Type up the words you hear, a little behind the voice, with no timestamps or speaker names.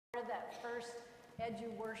that first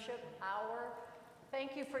Edu Worship hour.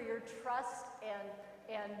 Thank you for your trust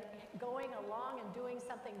and going along and doing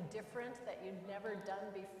something different that you'd never done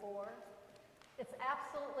before. It's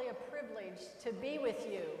absolutely a privilege to be with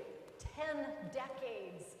you. 10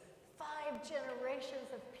 decades, 5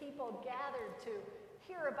 generations of people gathered to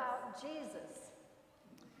hear about Jesus.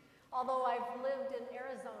 Although I've lived in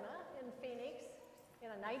Arizona, in Phoenix, in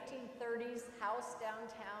a 1930s house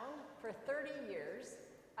downtown for 30 years,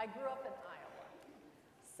 I grew up in Iowa.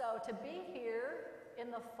 So to be here in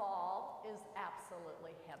the fall is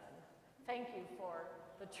absolutely heaven. Thank you for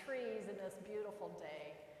the trees in this beautiful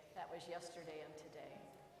day that was yesterday and today.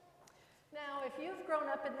 Now, if you've grown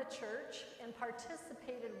up in the church and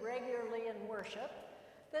participated regularly in worship,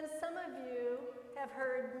 then some of you have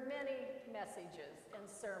heard many messages and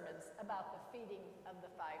sermons about the feeding of the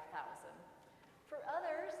 5,000. For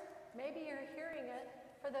others, maybe you're hearing it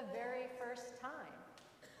for the very first time.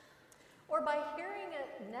 Or by hearing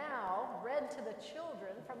it now, read to the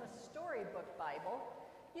children from a storybook Bible,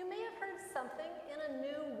 you may have heard something in a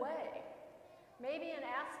new way. Maybe an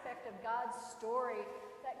aspect of God's story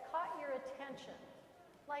that caught your attention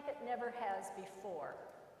like it never has before.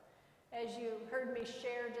 As you heard me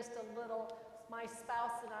share just a little, my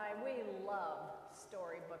spouse and I, we love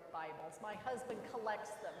storybook Bibles. My husband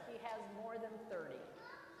collects them. He has more than 30.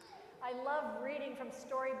 I love reading from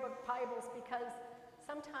storybook Bibles because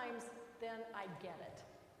sometimes then I get it.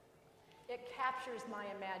 It captures my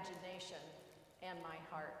imagination and my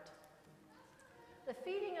heart. The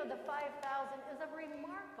feeding of the 5,000 is a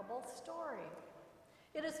remarkable story.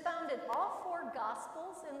 It is found in all 4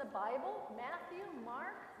 Gospels in the Bible, Matthew,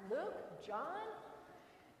 Mark, Luke, John.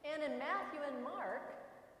 And in Matthew and Mark,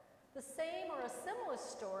 the same or a similar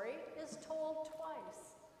story is told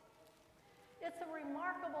twice. It's a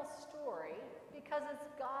remarkable story because it's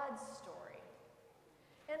God's story.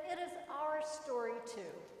 And it is our story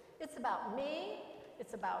too. It's about me,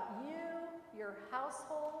 it's about you, your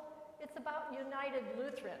household, it's about United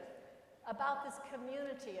Lutheran, about this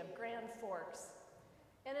community of Grand Forks,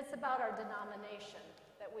 and it's about our denomination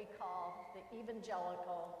that we call the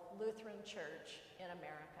Evangelical Lutheran Church in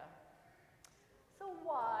America. So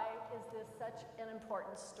why is this such an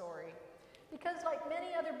important story? Because like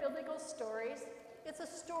many other biblical stories, it's a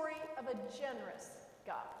story of a generous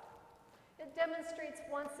God. It demonstrates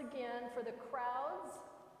once again for the crowds,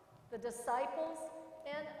 the disciples,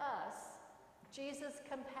 and us, Jesus'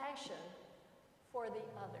 compassion for the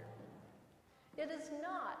other. It is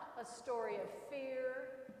not a story of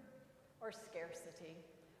fear or scarcity,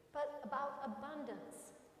 but about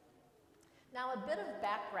abundance. Now, a bit of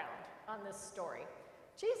background on this story.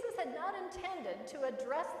 Jesus had not intended to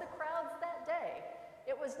address the crowds that day.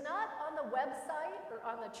 It was not on the website or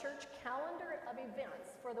on the church calendar of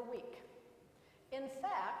events for the week. In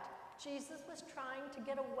fact, Jesus was trying to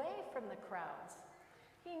get away from the crowds.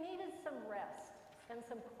 He needed some rest and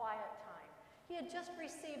some quiet time. He had just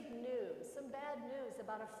received news, some bad news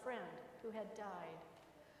about a friend who had died.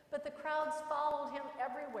 But the crowds followed him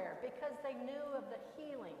everywhere because they knew of the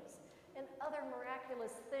healings and other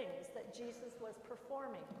miraculous things that Jesus was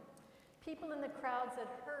performing. People in the crowds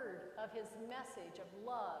had heard of his message of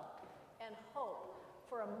love and hope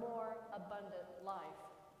for a more abundant life.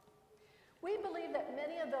 We believe that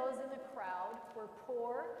many of those in the crowd were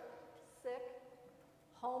poor, sick,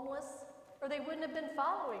 homeless, or they wouldn't have been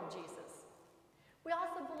following Jesus. We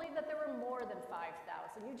also believe that there were more than 5,000.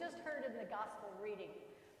 You just heard in the gospel reading,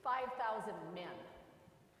 5,000 men.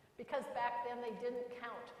 Because back then they didn't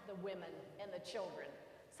count the women and the children.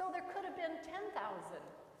 So there could have been 10,000,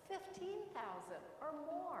 15,000, or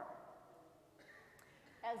more.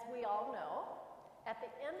 As we all know, at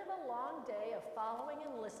the end of a long day of following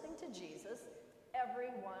and listening to Jesus,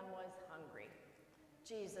 everyone was hungry.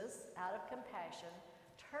 Jesus, out of compassion,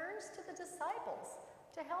 turns to the disciples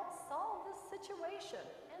to help solve this situation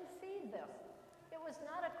and feed them. It was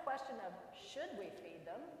not a question of should we feed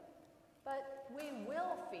them, but we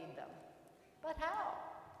will feed them. But how?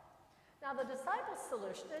 Now the disciples'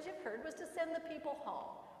 solution, as you've heard, was to send the people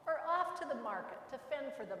home or off to the market to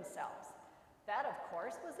fend for themselves. That, of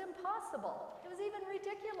course, was impossible. It was even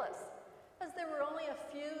ridiculous, as there were only a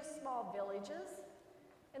few small villages,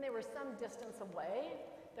 and they were some distance away.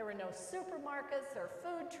 There were no supermarkets or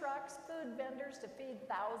food trucks, food vendors to feed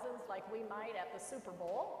thousands like we might at the Super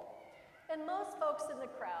Bowl. And most folks in the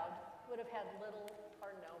crowd would have had little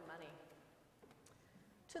or no money.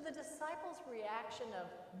 To the disciples' reaction of,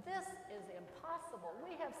 "This is impossible,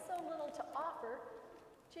 we have so little to offer,"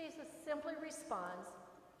 Jesus simply responds,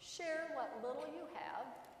 "Share what little you have,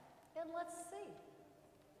 and let's see."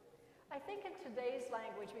 I think in today's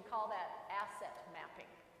language we call that asset mapping.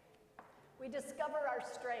 We discover our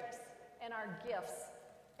strengths and our gifts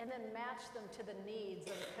and then match them to the needs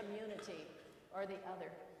of the community or the other.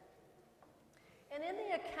 And in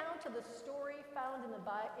the account of the story found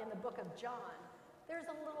in the book of John, there's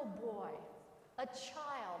a little boy, a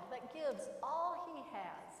child that gives all he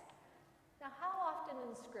has. Now, how often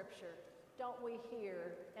in Scripture don't we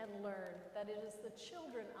hear and learn that it is the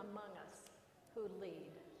children among us who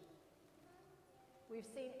lead? We've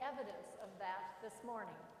seen evidence of that this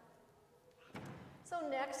morning. So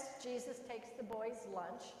next, Jesus takes the boy's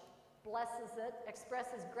lunch, blesses it,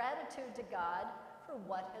 expresses gratitude to God for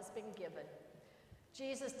what has been given.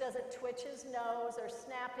 Jesus doesn't twitch his nose or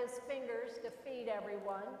snap his fingers to feed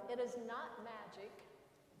everyone. It is not magic.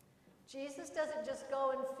 Jesus doesn't just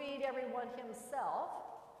go and feed everyone himself.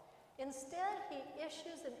 Instead, he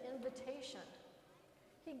issues an invitation.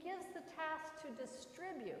 He gives the task to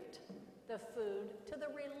distribute the food to the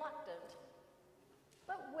reluctant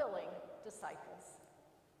but willing disciples.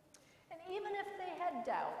 And even if they had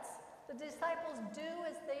doubts, the disciples do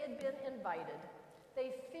as they had been invited.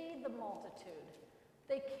 They feed the multitude.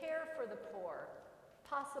 They care for the poor,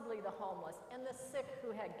 possibly the homeless, and the sick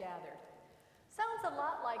who had gathered. Sounds a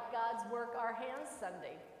lot like God's Work Our Hands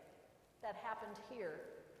Sunday that happened here.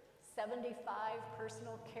 75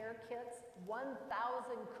 personal care kits, 1,000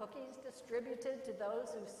 cookies distributed to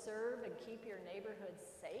those who serve and keep your neighborhood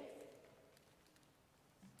safe.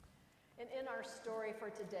 And in our story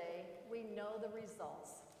for today, we know the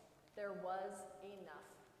results. There was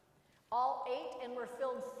enough. All ate and were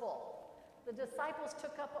filled full. The disciples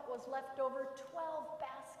took up what was left over, 12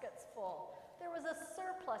 baskets full. There was a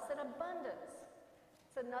surplus and abundance.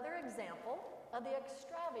 It's another example of the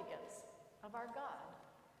extravagance of our God,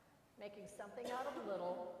 making something out of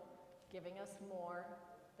little, giving us more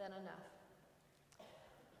than enough.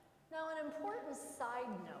 Now, an important side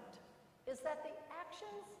note is that the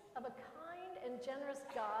actions of a kind and generous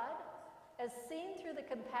God, as seen through the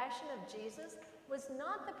compassion of Jesus, was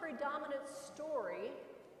not the predominant story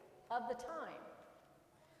of the time.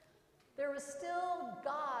 There was still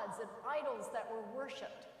gods and idols that were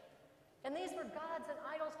worshipped, and these were gods and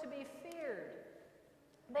idols to be feared.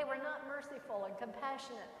 They were not merciful and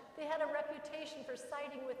compassionate. They had a reputation for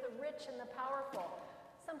siding with the rich and the powerful.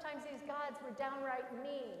 Sometimes these gods were downright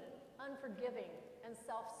mean, unforgiving, and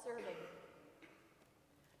self-serving.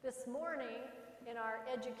 This morning, in our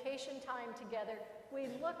education time together, we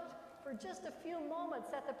looked for just a few moments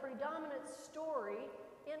at the predominant story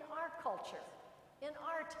in our culture, in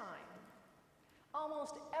our time.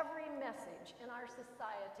 Almost every message in our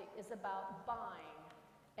society is about buying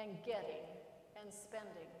and getting and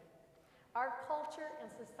spending. Our culture and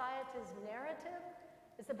society's narrative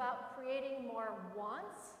is about creating more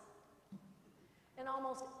wants, and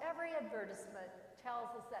almost every advertisement tells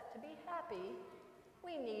us that to be happy,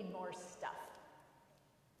 we need more stuff.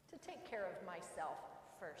 To take care of myself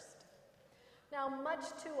first. Now, much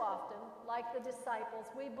too often, like the disciples,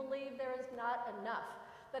 we believe there is not enough,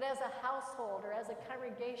 that as a household or as a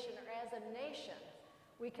congregation or as a nation,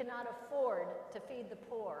 we cannot afford to feed the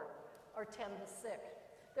poor or tend the sick.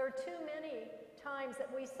 There are too many times that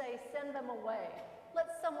we say, send them away. Let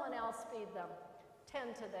someone else feed them,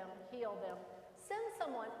 tend to them, heal them. Send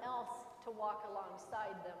someone else to walk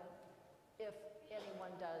alongside them, if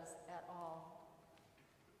anyone does at all.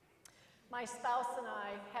 My spouse and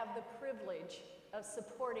I have the privilege of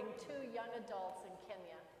supporting 2 young adults in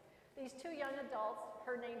Kenya. These 2 young adults,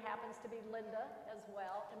 her name happens to be Linda as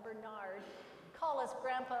well, and Bernard, call us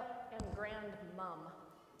Grandpa and Grandmom.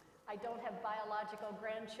 I don't have biological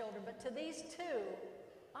grandchildren, but to these 2,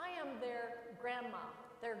 I am their grandma,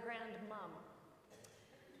 their grandmom.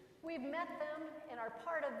 We've met them and are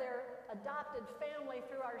part of their adopted family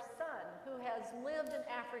through our son, who has lived in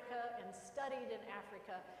Africa and studied in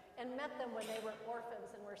Africa, and met them when they were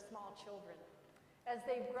orphans and were small children. As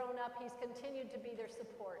they've grown up, he's continued to be their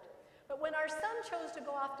support. But when our son chose to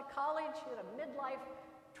go off to college in a midlife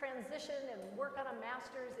transition and work on a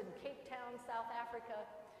master's in Cape Town, South Africa,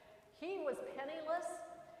 he was penniless,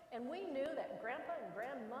 and we knew that Grandpa and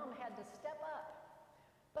Grandmom had to step up.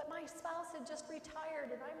 But my spouse had just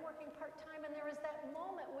retired, and I'm working part-time, and there was that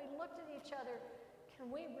moment we looked at each other. Can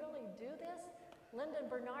we really do this? Linda and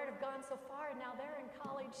Bernard have gone so far, and now they're in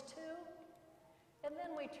college too. And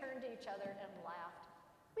then we turned to each other and laughed.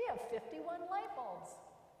 We have 51 light bulbs.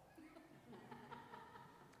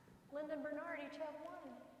 Linda and Bernard each have 1.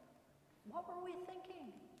 What were we thinking?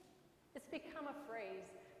 It's become a phrase.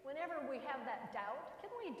 Whenever we have that doubt,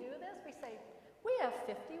 can we do this? We say, we have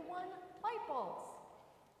 51 light bulbs.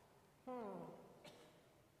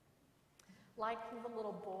 Like the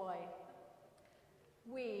little boy,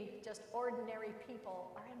 We, just ordinary people,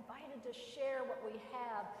 are invited to share what we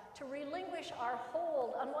have, to relinquish our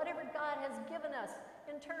hold on whatever God has given us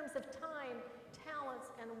in terms of time, talents,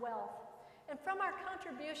 and wealth. And from our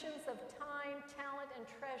contributions of time, talent, and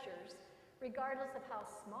treasures, regardless of how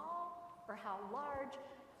small or how large,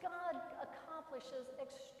 God accomplishes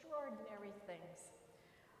extraordinary things.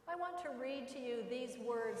 I want to read to you these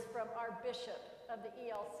words from our bishop of the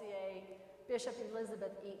ELCA, Bishop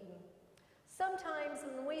Elizabeth Eaton. Sometimes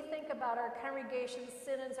when we think about our congregations,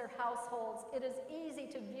 synods, or households, it is easy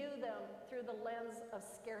to view them through the lens of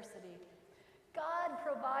scarcity. God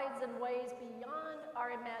provides in ways beyond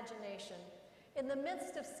our imagination. In the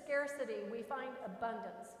midst of scarcity, we find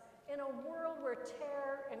abundance. In a world where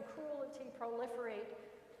terror and cruelty proliferate,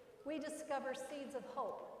 we discover seeds of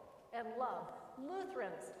hope and love.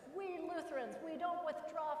 Lutherans, we don't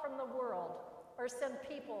withdraw from the world or send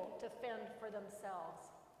people to fend for themselves.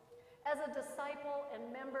 As a disciple and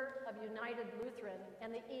member of United Lutheran and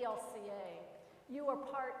the ELCA, you are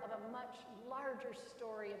part of a much larger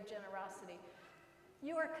story of generosity.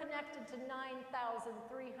 You are connected to 9,300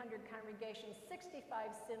 congregations, 65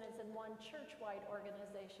 synods, and one church-wide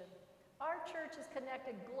organization. Our church is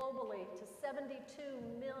connected globally to 72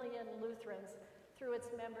 million Lutherans through its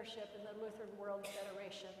membership in the Lutheran World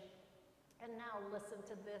Federation. And now listen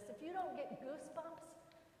to this. If you don't get goosebumps,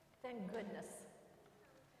 then goodness.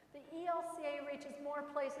 The ELCA reaches more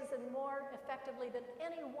places and more effectively than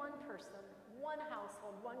any one person, one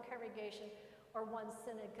household, one congregation, or one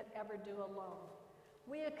synod could ever do alone.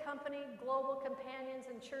 We accompany global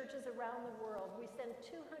companions and churches around the world. We send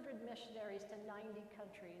 200 missionaries to 90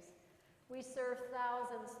 countries. We serve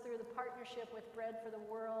thousands through the partnership with Bread for the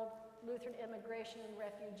World, Lutheran Immigration and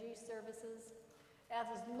Refugee Services. As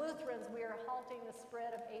Lutherans, we are halting the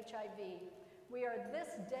spread of HIV. We are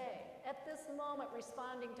this day, at this moment,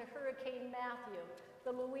 responding to Hurricane Matthew,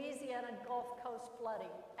 the Louisiana Gulf Coast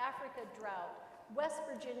flooding, Africa drought, West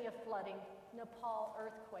Virginia flooding, Nepal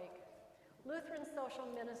earthquake. Lutheran Social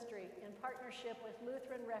Ministry, in partnership with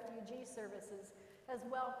Lutheran Refugee Services, has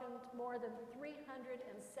welcomed more than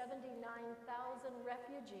 379,000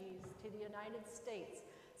 refugees to the United States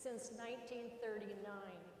since 1939.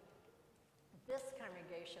 This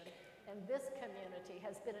congregation and this community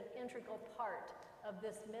has been an integral part of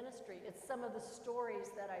this ministry. It's some of the stories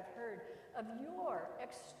that I've heard of your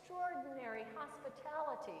extraordinary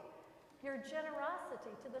hospitality, your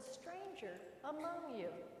generosity to the stranger among you.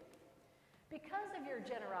 Because of your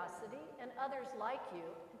generosity and others like you,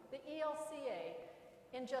 the ELCA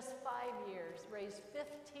in just 5 years raised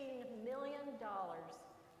 $15 million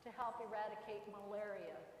to help eradicate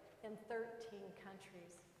malaria in 13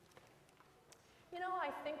 countries. You know,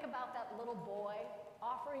 I think about that little boy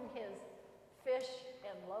offering his fish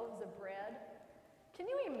and loaves of bread.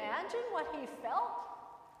 Can you imagine what he felt?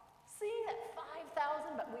 Seeing that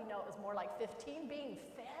 5,000, but we know it was more like 15, being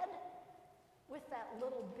fed with that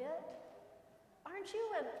little bit? Aren't you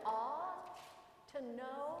in awe to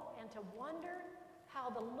know and to wonder how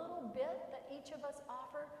the little bit that each of us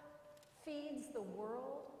offer feeds the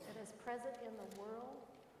world and is present in the world?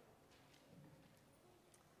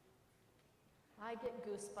 I get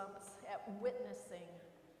goosebumps at witnessing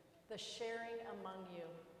the sharing among you,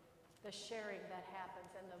 the sharing that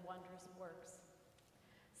happens and the wondrous works.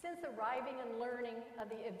 Since arriving and learning of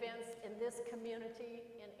the events in this community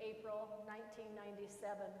in April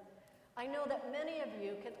 1997, I know that many of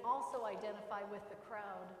you can also identify with the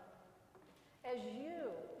crowd, as you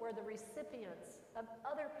were the recipients of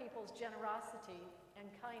other people's generosity and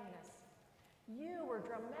kindness. You were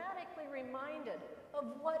dramatically reminded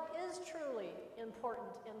of what is truly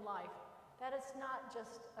important in life, that it's not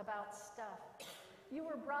just about stuff. You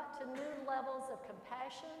were brought to new levels of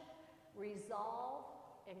compassion, resolve,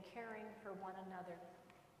 and caring for one another.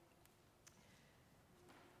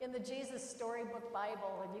 In the Jesus Storybook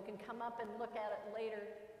Bible, and you can come up and look at it later,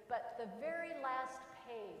 but the very last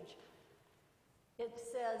page, it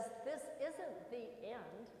says, this isn't the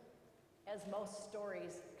end, as most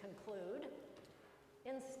stories conclude.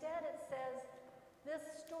 Instead, it says, this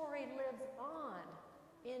story lives on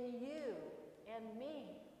in you and me.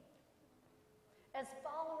 As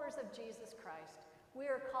followers of Jesus Christ, we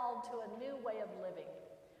are called to a new way of living.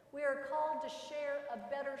 We are called to share a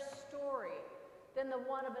better story than the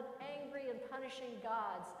one of an angry and punishing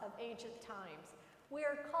gods of ancient times. We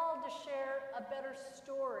are called to share a better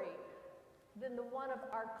story than the one of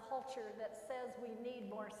our culture that says we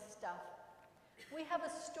need more stuff. We have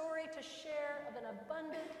a story to share of an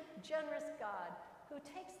abundant, generous God who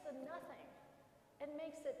takes the nothing and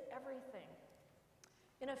makes it everything.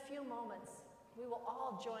 In a few moments, we will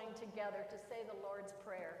all join together to say the Lord's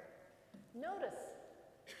Prayer. Notice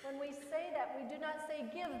When we say that, we do not say,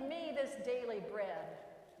 give me this daily bread.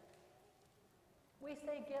 We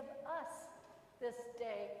say, give us this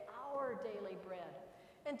day our daily bread.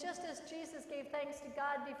 And just as Jesus gave thanks to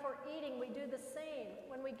God before eating, we do the same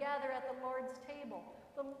when we gather at the Lord's table.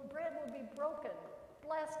 The bread will be broken,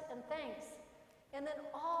 blessed, and thanks. And then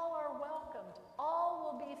all are welcomed, all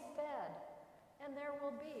will be fed, and there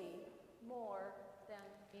will be more than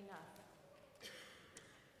enough.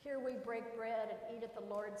 Here we break bread and eat at the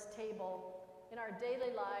Lord's table. In our daily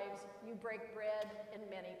lives, you break bread in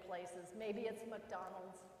many places. Maybe it's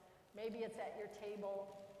McDonald's, maybe it's at your table,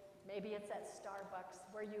 maybe it's at Starbucks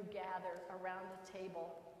where you gather around the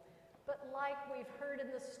table. But like we've heard in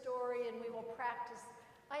the story and we will practice,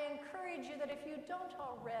 I encourage you that if you don't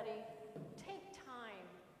already, take time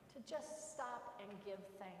to just stop and give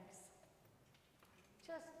thanks.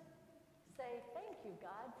 Just say, thank you,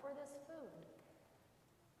 God, for this food.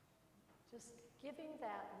 Just giving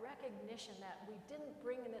that recognition that we didn't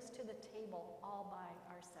bring this to the table all by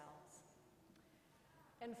ourselves.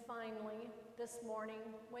 And finally, this morning,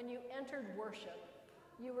 when you entered worship,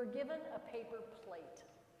 you were given a paper plate.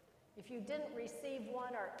 If you didn't receive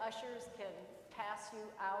one, our ushers can pass you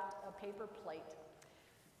out a paper plate.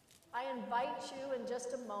 I invite you in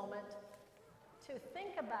just a moment to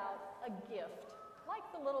think about a gift, like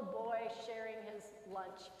the little boy sharing his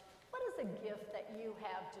lunch. What is a gift that you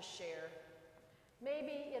have to share?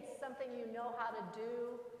 Maybe it's something you know how to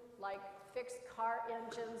do, like fix car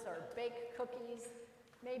engines or bake cookies.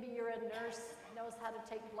 Maybe you're a nurse, knows how to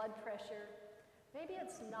take blood pressure. Maybe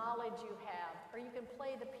it's knowledge you have, or you can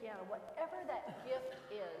play the piano. Whatever that gift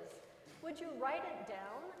is, would you write it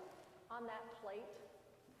down on that plate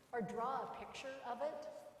or draw a picture of it?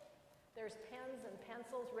 There's pens and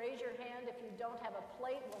pencils. Raise your hand if you don't have a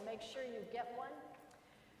plate. We'll make sure you get one.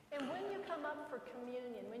 And when you come up for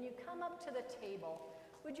communion, when you come up to the table,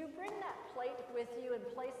 would you bring that plate with you and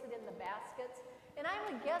place it in the baskets? And I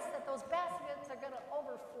would guess that those baskets are going to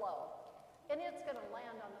overflow, and it's going to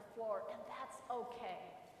land on the floor, and that's okay.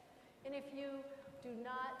 And if you do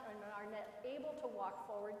not or are not able to walk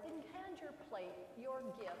forward, then hand your plate, your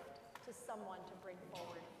gift, to someone to bring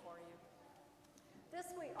forward for you.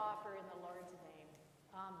 This we offer in the Lord's name.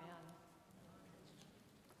 Amen.